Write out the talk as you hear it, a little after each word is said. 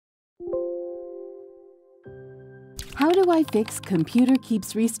How do I fix computer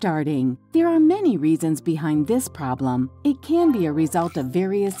keeps restarting? There are many reasons behind this problem. It can be a result of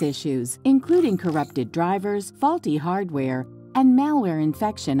various issues, including corrupted drivers, faulty hardware, and malware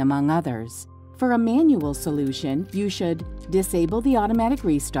infection, among others. For a manual solution, you should disable the automatic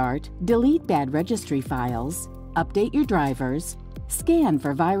restart, delete bad registry files, update your drivers, scan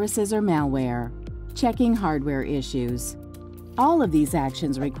for viruses or malware, checking hardware issues. All of these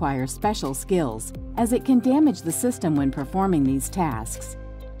actions require special skills, as it can damage the system when performing these tasks.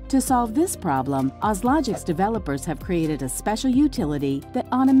 To solve this problem, Auslogics developers have created a special utility that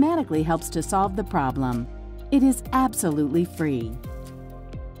automatically helps to solve the problem. It is absolutely free.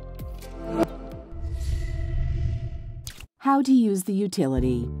 How to use the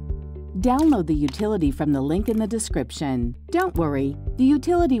utility. Download the utility from the link in the description. Don't worry, the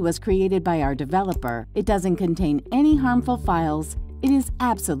utility was created by our developer. It doesn't contain any harmful files. It is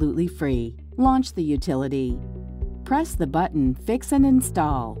absolutely free. Launch the utility. Press the button Fix and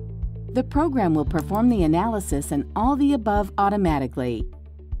Install. The program will perform the analysis and all the above automatically.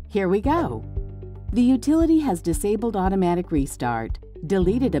 Here we go. The utility has disabled automatic restart,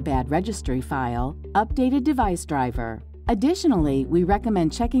 deleted a bad registry file, updated device driver. Additionally, we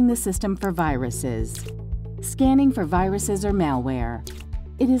recommend checking the system for viruses. Scanning for viruses or malware.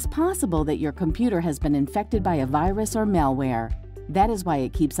 It is possible that your computer has been infected by a virus or malware. That is why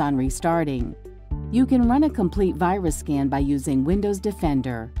it keeps on restarting. You can run a complete virus scan by using Windows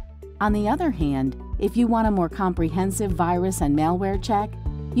Defender. On the other hand, if you want a more comprehensive virus and malware check,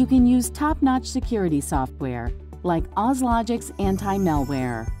 you can use top-notch security software like Auslogics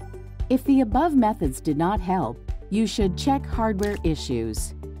Anti-Malware. If the above methods did not help, you should check hardware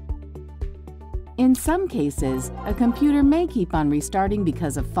issues. In some cases, a computer may keep on restarting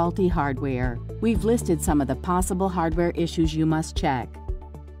because of faulty hardware. We've listed some of the possible hardware issues you must check.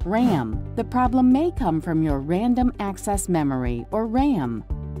 RAM. The problem may come from your random access memory, or RAM.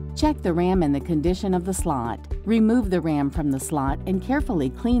 Check the RAM and the condition of the slot. Remove the RAM from the slot and carefully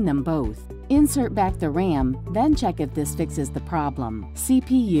clean them both. Insert back the RAM, then check if this fixes the problem.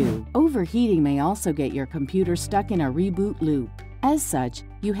 CPU. Overheating may also get your computer stuck in a reboot loop. As such,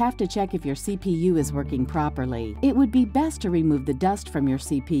 you have to check if your CPU is working properly. It would be best to remove the dust from your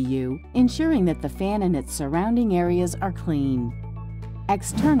CPU, ensuring that the fan and its surrounding areas are clean.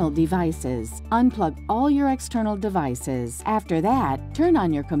 External devices. Unplug all your external devices. After that, turn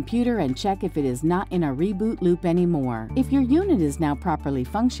on your computer and check if it is not in a reboot loop anymore. If your unit is now properly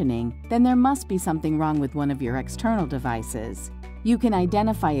functioning, then there must be something wrong with one of your external devices. You can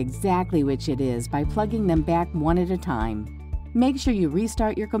identify exactly which it is by plugging them back one at a time. Make sure you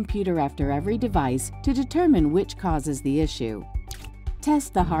restart your computer after every device to determine which causes the issue.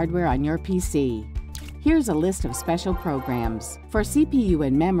 Test the hardware on your PC. Here's a list of special programs. For CPU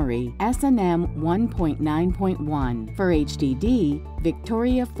and memory, S&M 1.9.1. For HDD,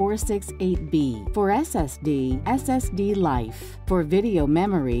 Victoria 468B. For SSD, SSD Life. For video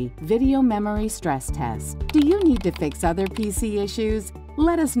memory stress test. Do you need to fix other PC issues?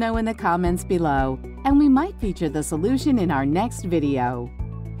 Let us know in the comments below, and we might feature the solution in our next video.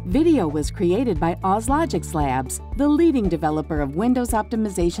 Video was created by Auslogics Labs, the leading developer of Windows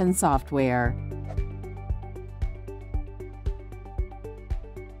optimization software.